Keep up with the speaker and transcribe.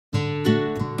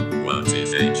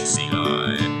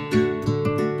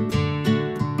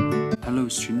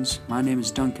my name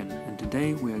is Duncan, and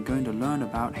today we are going to learn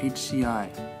about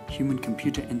HCI,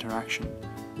 human-computer interaction.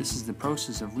 This is the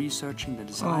process of researching the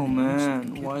design and use of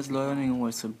computer. Why is learning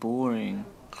always so boring?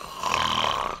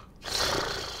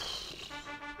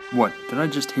 What, did I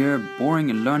just hear boring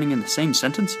and learning in the same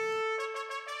sentence?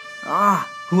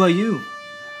 Who are you?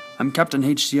 I'm Captain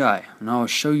HCI, and I'll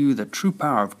show you the true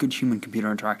power of good human-computer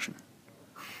interaction.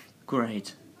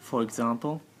 Great. For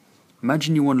example?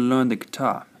 Imagine you want to learn the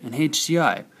guitar. In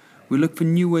HCI, we look for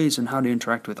new ways on how to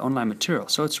interact with online material,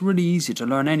 so it's really easy to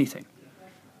learn anything.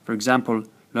 For example,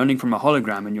 learning from a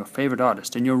hologram in your favorite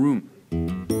artist in your room.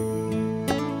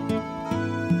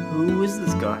 Who is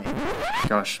this guy?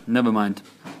 Gosh, never mind.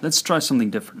 Let's try something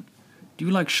different. Do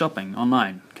you like shopping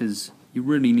online? Because you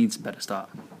really need some better start.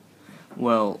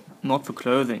 Well, not for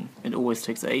clothing. It always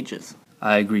takes ages.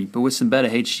 I agree, but with some better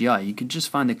HCI, you can just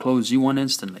find the clothes you want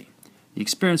instantly. The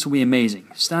experience will be amazing.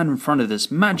 Stand in front of this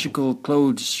magical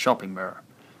clothes shopping mirror.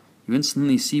 You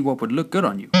instantly see what would look good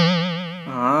on you.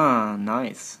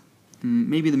 Nice.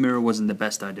 Maybe the mirror wasn't the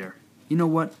best idea. You know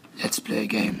what? Let's play a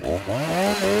game.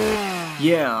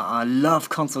 Yeah, I love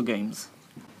console games.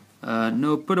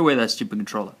 No, put away that stupid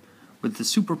controller. With the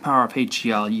superpower of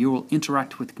HCI, you will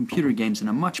interact with computer games in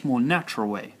a much more natural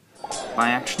way. By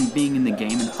actually being in the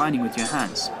game and fighting with your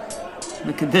hands.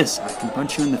 Look at this, I can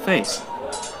punch you in the face.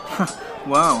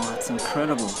 Wow, that's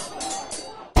incredible.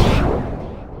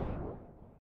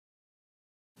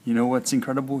 You know what's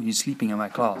incredible? You sleeping in my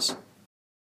class.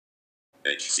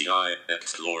 HCI,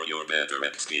 explore your better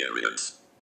experience.